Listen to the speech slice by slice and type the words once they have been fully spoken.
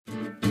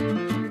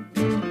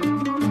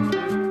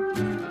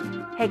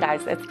Hey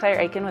guys, it's Claire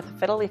Akin with the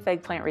Fiddle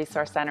Fig Plant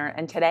Resource Center,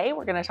 and today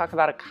we're going to talk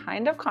about a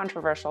kind of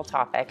controversial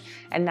topic,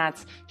 and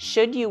that's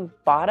should you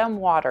bottom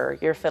water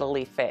your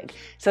fiddle fig?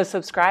 So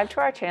subscribe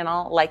to our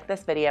channel, like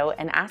this video,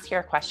 and ask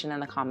your question in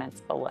the comments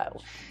below.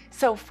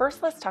 So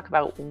first let's talk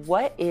about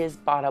what is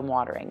bottom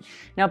watering.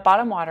 Now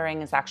bottom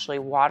watering is actually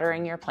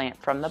watering your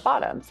plant from the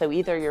bottom. So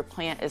either your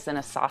plant is in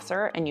a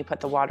saucer and you put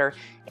the water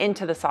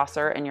into the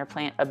saucer and your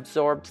plant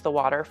absorbs the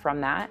water from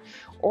that,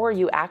 or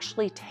you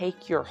actually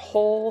take your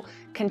whole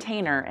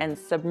container and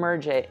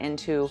submerge it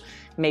into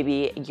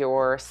maybe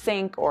your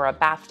sink or a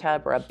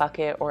bathtub or a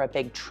bucket or a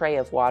big tray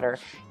of water.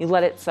 You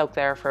let it soak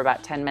there for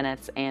about 10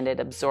 minutes and it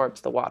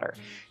absorbs the water.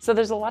 So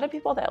there's a lot of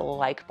people that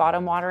like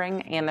bottom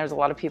watering, and there's a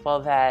lot of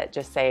people that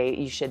just say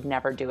you should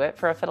never do it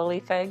for a fiddle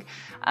fig.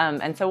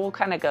 And so we'll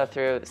kind of go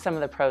through some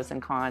of the pros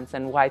and cons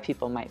and why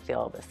people might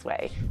feel this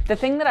way. The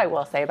thing that I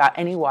will say about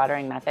any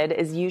watering method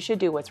is you should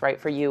do what's right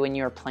for you and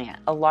your plant.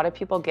 A lot of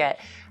people get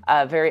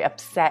very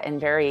upset and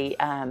very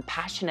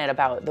passionate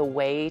about the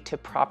way to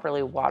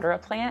properly water a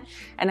plant.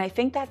 And I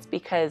think that's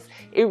because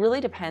it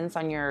really depends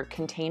on your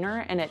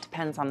container and it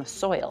depends on the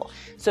soil.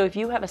 So if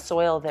you have a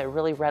soil that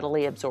really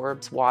readily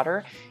absorbs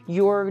water,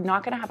 you're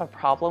not going to have a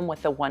problem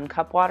with the 1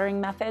 cup watering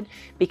method,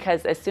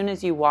 because as soon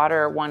as you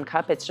water 1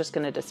 cup, it's just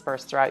going to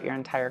disperse throughout your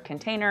entire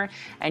container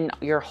and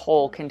your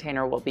whole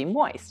container will be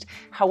moist.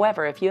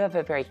 However, if you have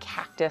a very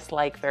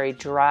cactus-like, very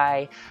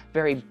dry,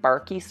 very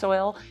barky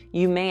soil,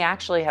 you may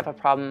actually have a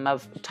problem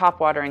of top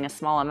watering a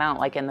small amount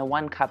like in the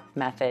 1 cup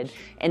method,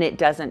 and it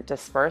doesn't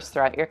disperse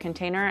throughout your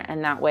container,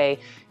 and that way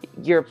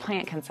your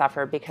plant can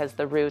suffer because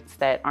the roots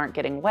that aren't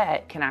getting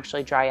wet can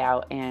actually dry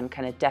out and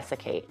kind of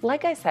desiccate.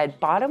 Like I said,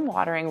 bottom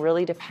watering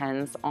really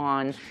depends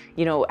on,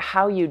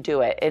 how you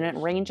do it, and it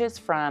ranges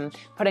from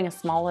putting a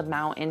small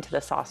amount into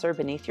the saucer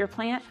beneath your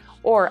plant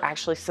or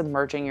actually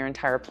submerging your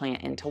entire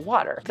plant into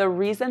water. The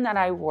reason that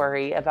I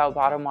worry about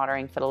bottom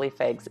watering fiddle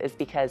figs is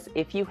because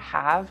if you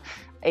have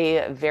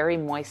a very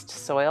moist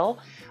soil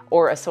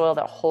or a soil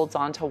that holds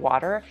on to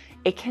water,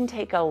 it can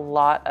take a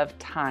lot of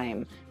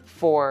time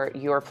for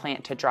your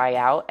plant to dry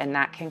out, and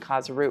that can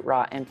cause root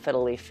rot in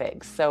fiddle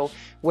figs. So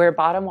where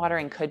bottom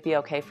watering could be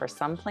okay for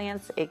some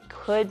plants, it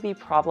could be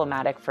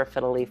problematic for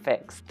fiddle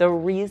figs. The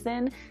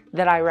reason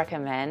that I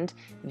recommend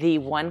the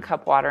 1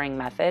 cup watering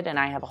method, and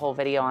I have a whole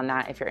video on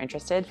that if you're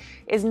interested,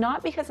 is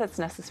not because it's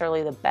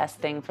necessarily the best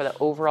thing for the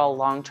overall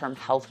long-term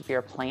health of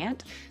your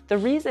plant. The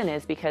reason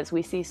is because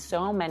we see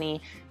so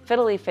many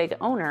fiddle fig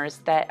owners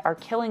that are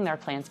killing their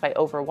plants by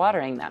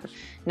overwatering them.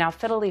 Now,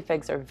 fiddle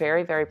figs are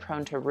very, very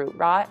prone to root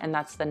rot, and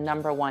that's the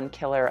 #1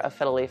 killer of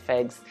fiddle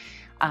figs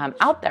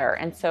out there.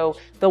 And so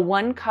the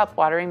 1 cup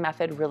watering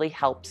method really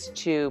helps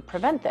to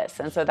prevent this.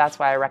 And so that's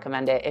why I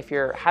recommend it if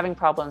you're having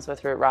problems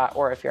with root rot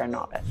or if you're a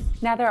novice.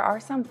 Now, there are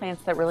some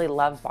plants that really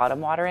love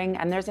bottom watering,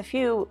 and there's a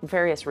few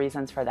various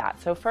reasons for that.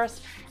 So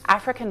first,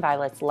 African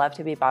violets love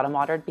to be bottom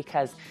watered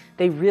because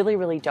they really,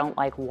 really don't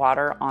like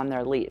water on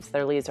their leaves.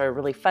 Their leaves are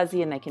really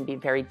fuzzy and they can be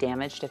very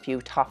damaged if you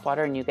top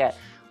water and you get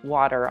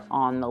water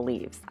on the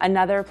leaves.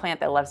 Another plant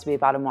that loves to be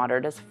bottom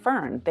watered is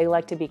fern. They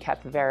like to be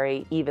kept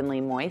very evenly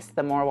moist.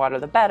 The more water,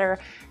 the better.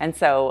 And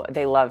so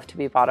they love to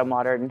be bottom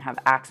watered and have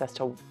access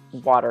to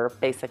water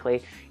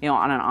basically,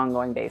 on an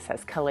ongoing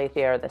basis.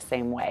 Calathea are the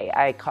same way.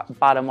 I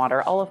bottom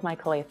water all of my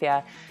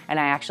calathea, and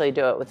I actually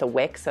do it with a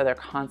wick, so they're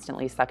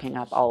constantly sucking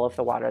up all of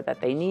the water that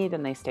they need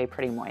and they stay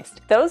pretty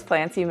moist. Those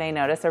plants, you may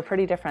notice, are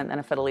pretty different than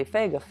a fiddle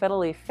fig. A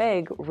fiddle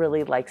fig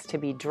really likes to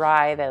be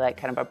dry. They like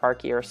kind of a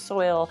barkier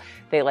soil.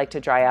 They like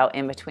to dry out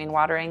in between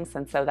waterings,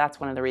 and so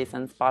that's one of the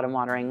reasons bottom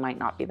watering might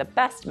not be the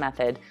best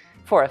method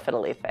for a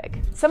fiddle fig.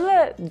 Some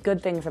of the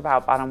good things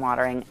about bottom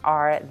watering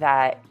are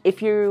that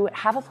if you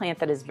have a plant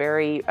that is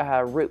very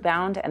root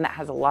bound and that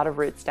has a lot of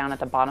roots down at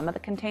the bottom of the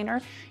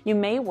container, you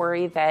may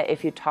worry that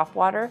if you top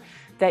water,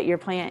 that your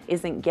plant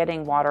isn't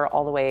getting water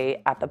all the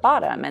way at the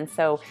bottom. And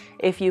so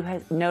if you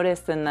have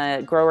noticed in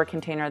the grower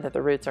container that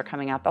the roots are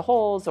coming out the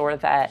holes, or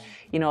that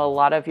a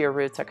lot of your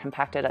roots are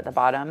compacted at the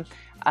bottom,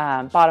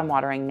 bottom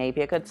watering may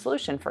be a good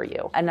solution for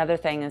you. Another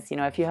thing is,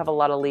 if you have a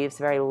lot of leaves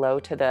very low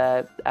to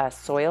the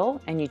soil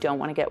and you don't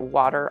want to get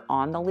water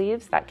on the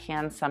leaves, that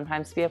can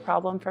sometimes be a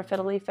problem for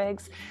fiddle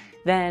figs,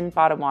 then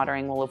bottom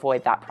watering will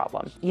avoid that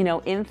problem.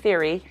 In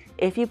theory,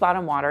 if you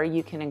bottom water,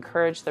 you can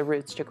encourage the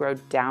roots to grow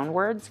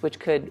downwards, which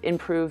could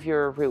improve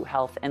your root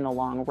health in the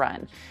long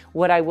run.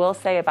 What I will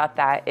say about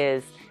that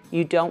is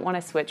you don't want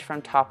to switch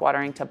from top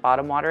watering to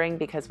bottom watering,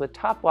 because with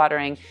top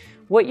watering,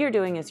 what you're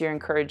doing is you're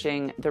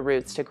encouraging the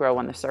roots to grow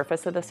on the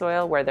surface of the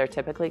soil where they're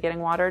typically getting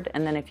watered.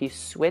 And then if you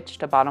switch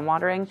to bottom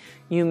watering,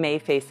 you may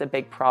face a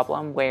big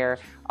problem where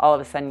all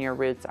of a sudden your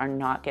roots are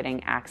not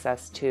getting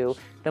access to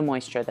the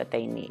moisture that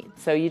they need.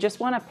 So you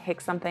just want to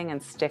pick something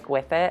and stick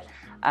with it.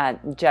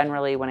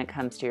 generally when it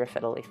comes to your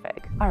fiddle leaf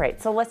fig. All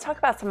right, so let's talk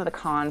about some of the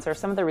cons or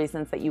some of the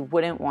reasons that you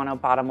wouldn't want to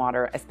bottom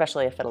water,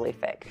 especially a fiddle leaf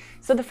fig.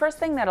 So the first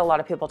thing that a lot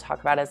of people talk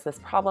about is this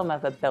problem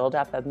of a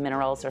buildup of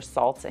minerals or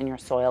salts in your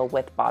soil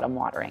with bottom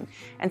watering.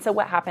 And so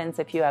what happens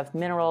if you have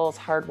minerals,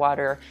 hard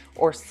water,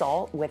 or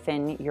salt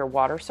within your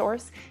water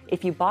source?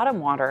 If you bottom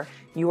water,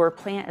 your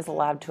plant is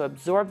allowed to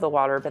absorb the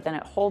water, but then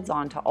it holds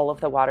on to all of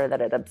the water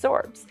that it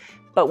absorbs.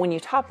 But when you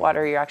top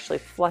water, you're actually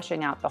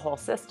flushing out the whole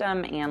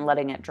system and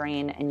letting it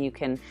drain, and you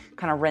can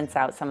kind of rinse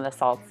out some of the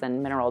salts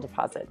and mineral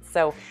deposits.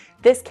 So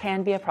this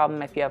can be a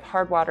problem if you have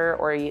hard water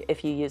or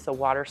if you use a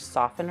water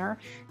softener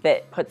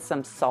that puts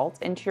some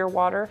salt into your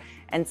water.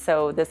 And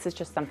so this is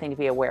just something to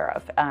be aware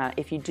of.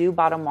 If you do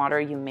bottom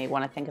water, you may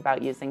want to think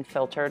about using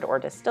filtered or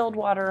distilled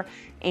water,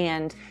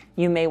 and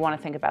you may want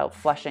to think about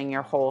flushing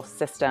your whole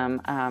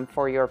system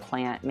for your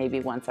plant maybe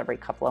once every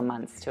couple of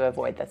months to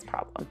avoid this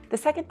problem. The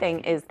second thing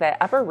is that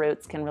upper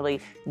roots can really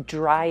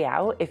dry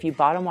out. If you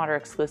bottom water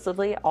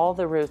exclusively, all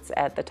the roots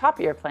at the top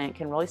of your plant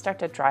can really start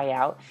to dry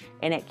out,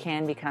 and it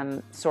can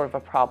become sort of a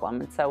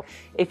problem. And so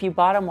if you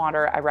bottom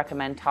water, I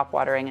recommend top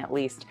watering at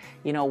least,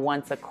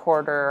 once a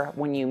quarter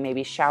when you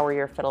maybe shower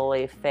your fiddle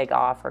leaf fig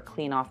off or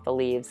clean off the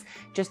leaves,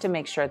 just to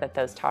make sure that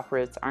those top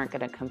roots aren't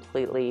going to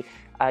completely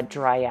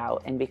dry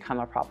out and become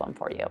a problem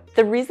for you.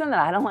 The reason that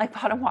I don't like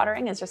bottom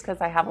watering is just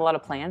because I have a lot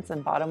of plants,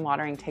 and bottom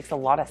watering takes a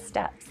lot of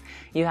steps.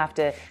 You have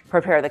to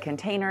prepare the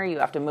container, you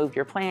have to move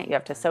your plant, you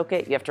have to soak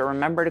it, you have to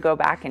remember to go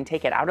back and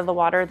take it out of the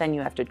water, then you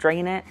have to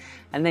drain it,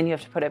 and then you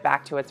have to put it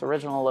back to its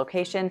original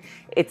location.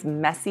 It's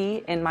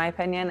messy in my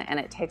opinion, and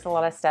it takes a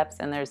lot of steps,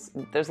 and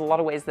there's a lot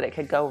of ways that it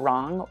could go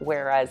wrong,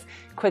 whereas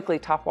quickly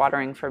top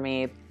watering for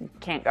me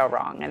can't go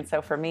wrong. And so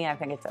for me, I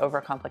think it's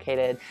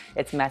overcomplicated,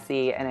 it's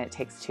messy, and it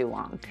takes too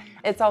long.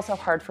 It's also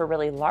hard for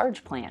really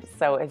large plants.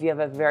 So if you have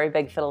a very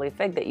big fiddle leaf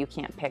fig that you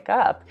can't pick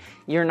up,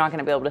 you're not going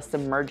to be able to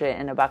submerge it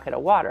in a bucket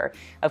of water.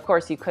 Of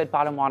course, you could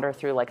bottom water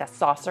through like a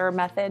saucer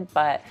method,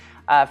 but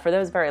for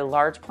those very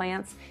large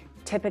plants,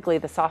 typically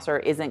the saucer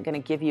isn't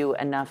going to give you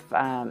enough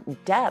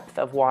depth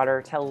of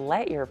water to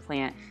let your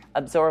plant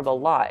absorb a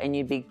lot, and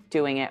you'd be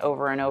doing it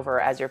over and over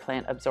as your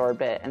plant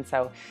absorbed it. And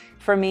so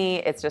for me,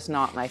 it's just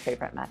not my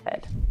favorite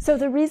method. So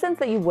the reasons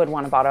that you would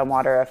want to bottom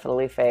water a fiddle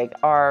leaf fig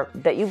are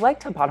that you like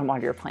to bottom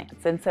water your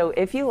plants. And so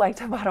if you like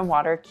to bottom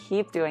water,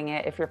 keep doing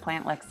it. If your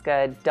plant looks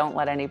good, don't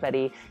let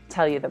anybody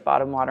tell you that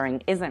bottom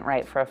watering isn't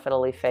right for a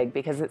fiddle leaf fig,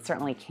 because it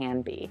certainly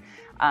can be.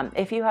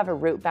 If you have a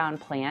root-bound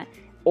plant,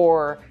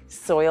 or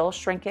soil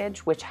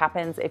shrinkage, which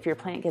happens if your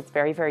plant gets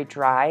very, very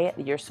dry,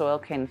 your soil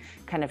can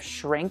kind of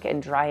shrink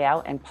and dry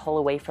out and pull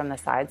away from the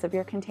sides of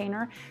your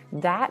container.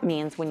 That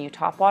means when you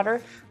top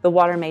water, the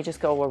water may just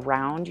go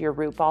around your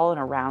root ball and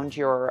around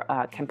your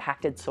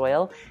compacted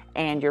soil,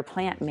 and your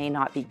plant may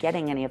not be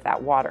getting any of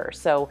that water.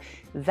 So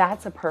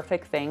that's a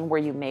perfect thing where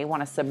you may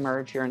want to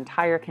submerge your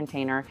entire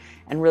container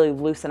and really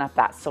loosen up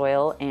that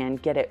soil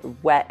and get it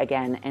wet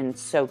again and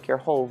soak your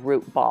whole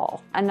root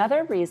ball.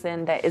 Another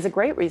reason that is a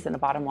great reason to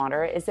bottom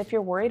water is if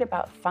you're worried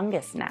about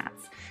fungus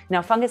gnats.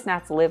 Now, fungus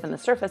gnats live in the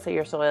surface of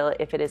your soil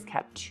if it is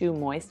kept too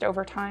moist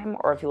over time,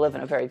 or if you live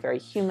in a very, very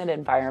humid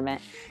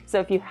environment. So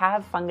if you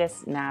have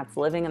fungus gnats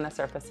living in the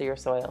surface of your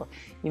soil,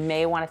 you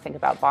may want to think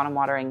about bottom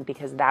watering,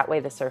 because that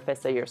way the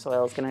surface of your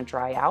soil is going to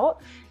dry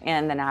out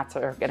and the gnats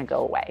are going to go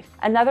away.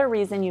 Another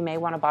reason you may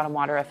want to bottom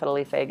water a fiddle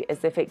leaf fig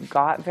is if it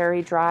got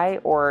very dry,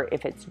 or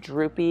if it's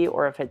droopy,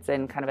 or if it's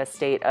in kind of a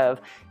state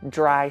of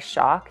dry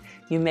shock.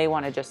 You may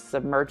want to just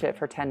submerge it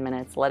for 10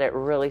 minutes, let it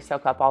really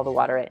soak up all the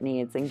water it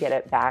needs, and get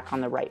it back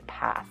on the right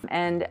path.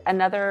 And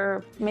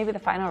another, maybe the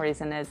final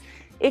reason is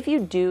if you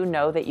do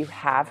know that you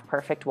have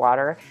perfect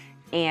water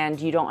and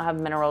you don't have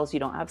minerals, you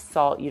don't have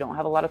salt, you don't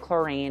have a lot of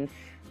chlorine,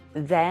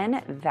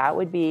 then that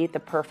would be the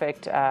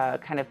perfect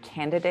kind of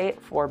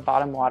candidate for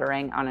bottom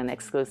watering on an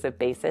exclusive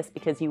basis,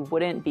 because you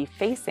wouldn't be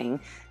facing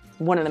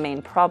one of the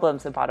main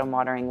problems of bottom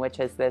watering, which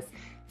is this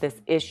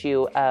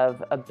issue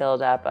of a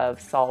buildup of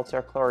salts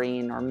or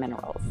chlorine or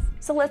minerals.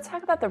 So let's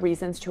talk about the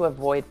reasons to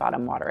avoid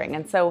bottom watering.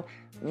 And so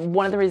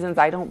one of the reasons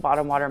I don't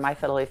bottom water my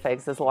fiddle leaf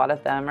figs is a lot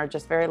of them are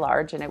just very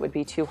large and it would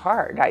be too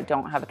hard. I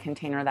don't have a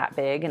container that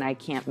big and I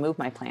can't move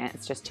my plant.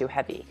 It's just too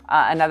heavy.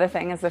 Another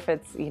thing is if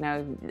it's,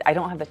 I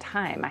don't have the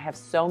time. I have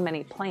so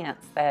many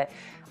plants that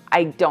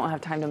I don't have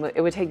time to move.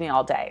 It would take me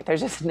all day.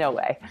 There's just no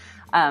way.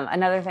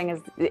 Another thing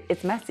is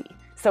it's messy.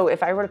 So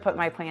if I were to put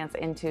my plants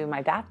into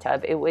my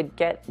bathtub, it would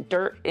get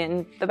dirt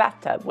in the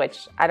bathtub,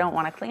 which I don't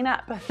want to clean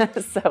up.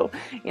 So,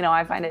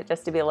 I find it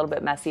just to be a little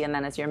bit messy. And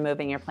then as you're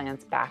moving your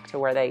plants back to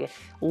where they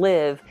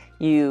live,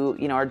 you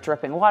are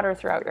dripping water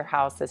throughout your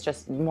house. It's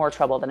just more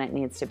trouble than it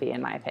needs to be,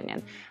 in my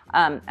opinion.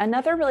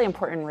 Another really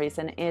important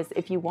reason is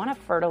if you want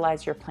to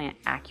fertilize your plant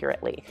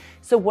accurately.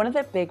 So one of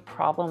the big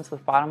problems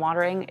with bottom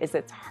watering is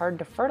it's hard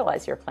to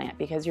fertilize your plant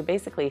because you're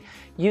basically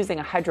using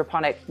a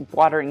hydroponic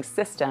watering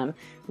system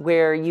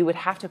where you would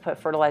have to put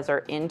fertilizer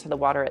into the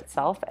water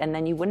itself, and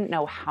then you wouldn't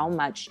know how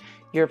much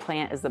your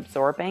plant is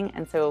absorbing,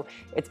 and so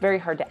it's very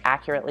hard to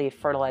accurately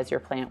fertilize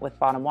your plant with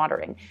bottom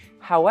watering.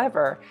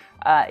 However,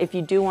 if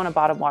you do want to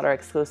bottom water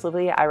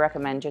exclusively, I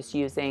recommend just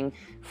using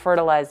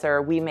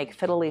fertilizer. We make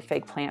Fiddle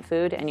fig plant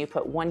food, and you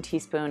put 1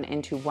 teaspoon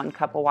into 1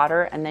 cup of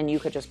water, and then you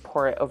could just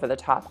pour it over the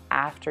top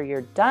after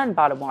you're done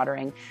bottom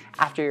watering,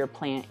 after your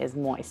plant is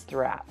moist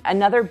throughout.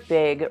 Another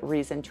big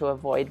reason to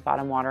avoid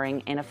bottom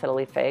watering in a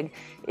Fiddle fig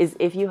is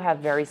if you have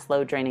very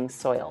slow draining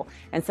soil.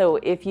 And so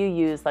if you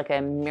use like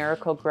a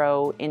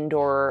Miracle-Gro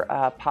indoor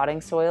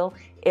potting soil,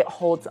 it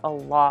holds a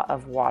lot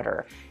of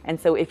water. And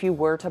so if you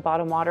were to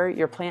bottom water,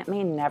 your plant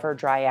may never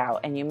dry out,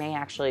 and you may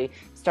actually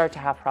start to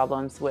have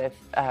problems with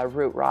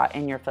root rot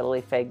in your Fiddle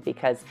fig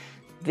because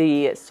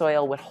the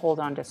soil would hold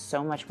on to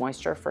so much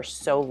moisture for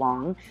so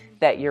long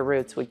that your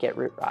roots would get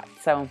root rot.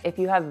 So if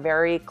you have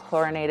very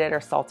chlorinated or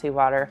salty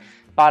water,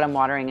 bottom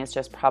watering is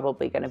just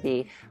probably going to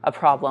be a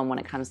problem when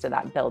it comes to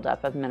that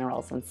buildup of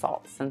minerals and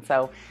salts. And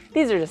so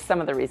these are just some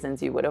of the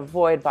reasons you would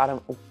avoid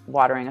bottom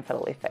watering a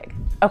Fiddle fig.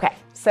 Okay,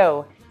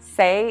 so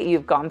say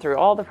you've gone through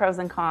all the pros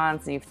and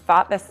cons, and you've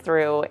thought this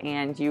through,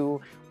 and you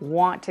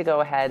want to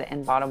go ahead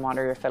and bottom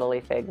water your Fiddle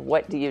fig.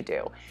 What do you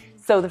do?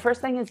 So the first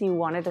thing is you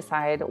want to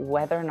decide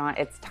whether or not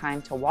it's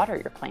time to water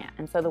your plant.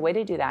 And so the way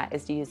to do that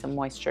is to use a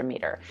moisture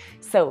meter.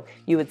 So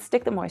you would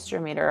stick the moisture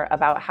meter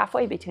about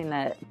halfway between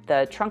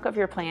the trunk of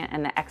your plant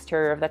and the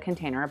exterior of the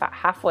container, about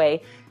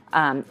halfway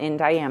in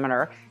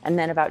diameter, and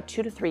then about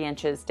 2 to 3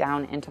 inches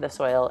down into the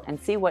soil, and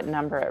see what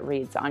number it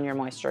reads on your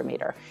moisture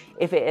meter.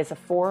 If it is a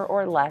 4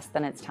 or less,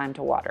 then it's time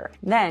to water.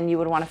 Then you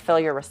would want to fill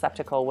your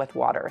receptacle with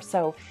water.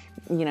 So,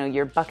 you know,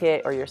 your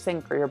bucket or your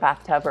sink or your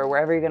bathtub or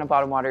wherever you're going to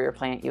bottom water your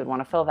plant, you would want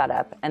to fill that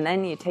up. And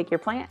then you take your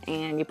plant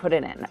and you put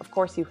it in. Of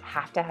course, you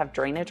have to have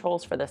drainage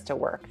holes for this to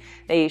work.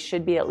 They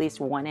should be at least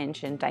 1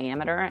 inch in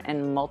diameter,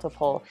 and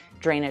multiple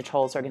drainage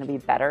holes are going to be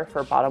better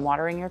for bottom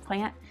watering your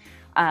plant.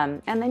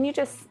 And then you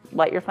just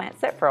let your plant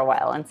sit for a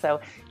while. And so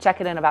check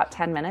it in about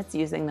 10 minutes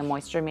using the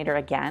moisture meter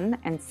again,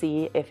 and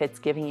see if it's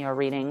giving you a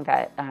reading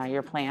that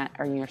your plant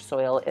or your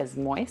soil is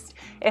moist.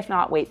 If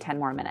not, wait 10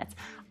 more minutes.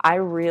 I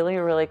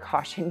really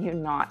caution you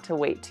not to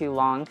wait too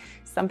long.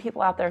 Some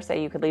people out there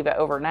say you could leave it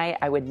overnight.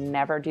 I would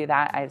never do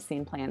that. I've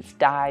seen plants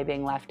die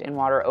being left in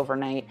water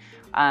overnight.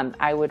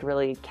 I would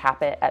really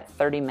cap it at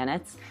 30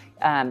 minutes.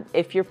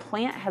 If your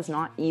plant has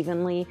not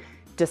evenly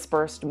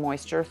dispersed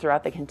moisture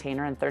throughout the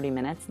container in 30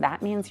 minutes,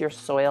 that means your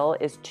soil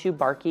is too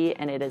barky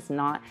and it is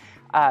not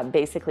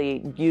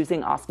basically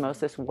using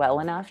osmosis well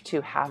enough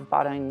to have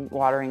bottom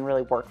watering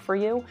really work for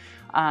you.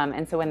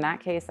 And so in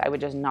that case, I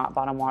would just not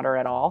bottom water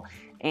at all.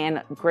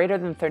 And greater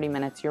than 30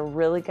 minutes, you're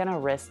really gonna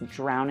risk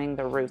drowning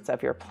the roots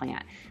of your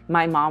plant.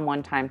 My mom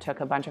one time took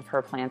a bunch of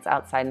her plants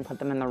outside and put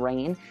them in the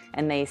rain,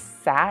 and they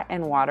sat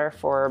in water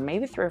for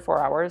maybe 3 or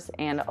 4 hours,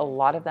 and a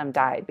lot of them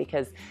died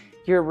because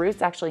your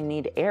roots actually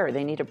need air.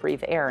 They need to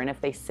breathe air. And if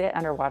they sit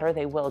underwater,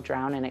 they will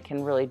drown, and it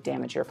can really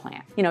damage your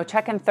plant. You know,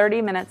 check in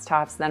 30 minutes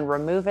tops, then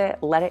remove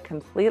it, let it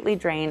completely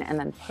drain, and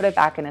then put it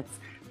back in its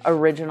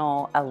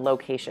original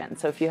location.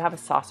 So if you have a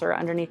saucer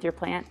underneath your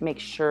plant, make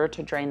sure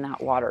to drain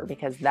that water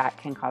because that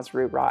can cause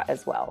root rot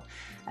as well.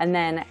 And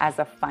then as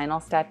a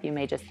final step, you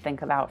may just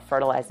think about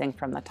fertilizing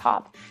from the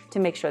top to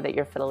make sure that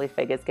your Fiddle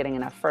fig is getting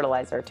enough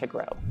fertilizer to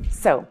grow.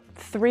 So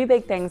 3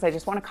 big things I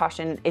just want to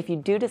caution. If you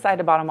do decide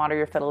to bottom water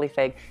your Fiddle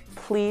fig,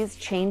 please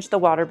change the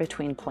water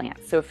between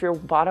plants. So if you're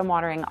bottom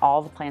watering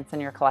all the plants in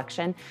your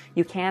collection,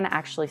 you can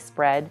actually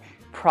spread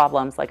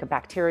problems like a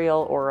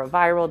bacterial or a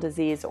viral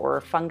disease or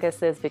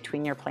funguses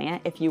between your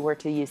plant if you were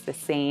to use the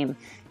same,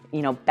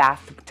 you know,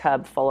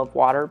 bathtub full of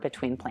water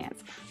between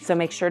plants. So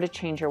make sure to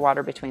change your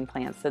water between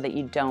plants so that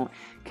you don't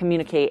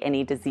communicate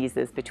any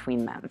diseases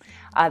between them.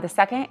 The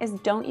second is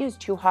don't use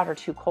too hot or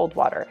too cold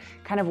water.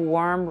 Kind of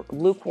warm,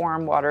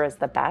 lukewarm water is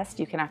the best.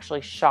 You can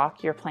actually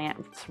shock your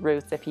plant's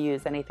roots if you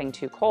use anything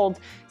too cold.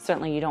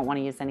 Certainly you don't want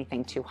to use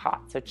anything too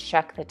hot. So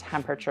check the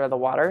temperature of the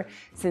water.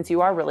 Since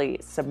you are really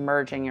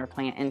submerging your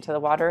plant into the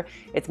water,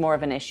 it's more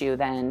of an issue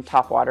than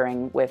top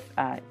watering with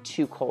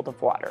too cold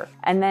of water.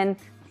 And then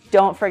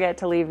don't forget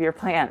to leave your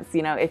plants.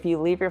 You know, if you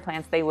leave your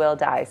plants, they will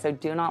die. So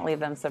do not leave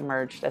them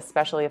submerged,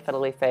 especially a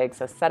Fiddle fig.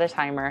 So set a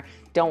timer,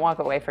 don't walk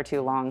away for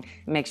too long.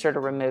 Make sure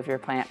to remove your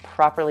plant,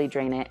 properly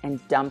drain it,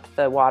 and dump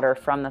the water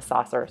from the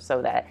saucer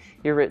so that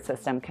your root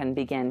system can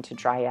begin to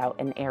dry out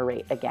and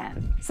aerate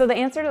again. So the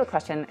answer to the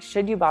question,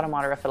 should you bottom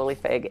water a Fiddle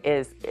fig,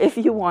 is if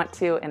you want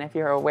to, and if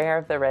you're aware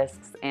of the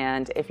risks,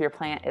 and if your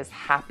plant is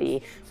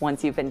happy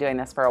once you've been doing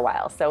this for a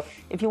while. So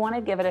if you want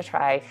to give it a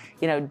try,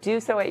 you know, do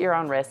so at your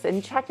own risk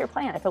and check your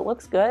plant. If it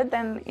looks good,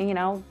 then, you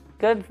know,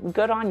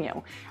 good on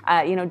you.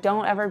 You know,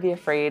 don't ever be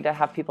afraid to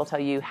have people tell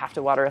you have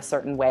to water a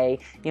certain way.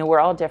 You know,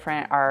 we're all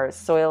different. Our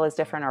soil is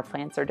different. Our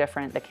plants are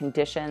different. The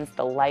conditions,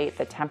 the light,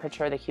 the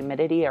temperature, the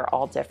humidity are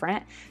all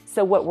different.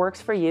 So what works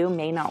for you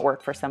may not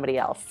work for somebody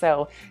else.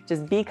 So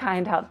just be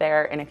kind out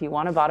there. And if you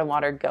want to bottom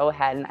water, go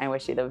ahead, and I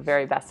wish you the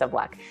very best of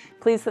luck.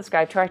 Please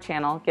subscribe to our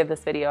channel, give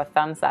this video a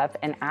thumbs up,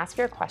 and ask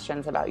your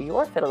questions about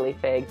your Fiddle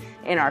fig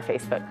in our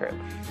Facebook group.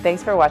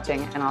 Thanks for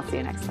watching, and I'll see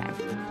you next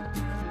time.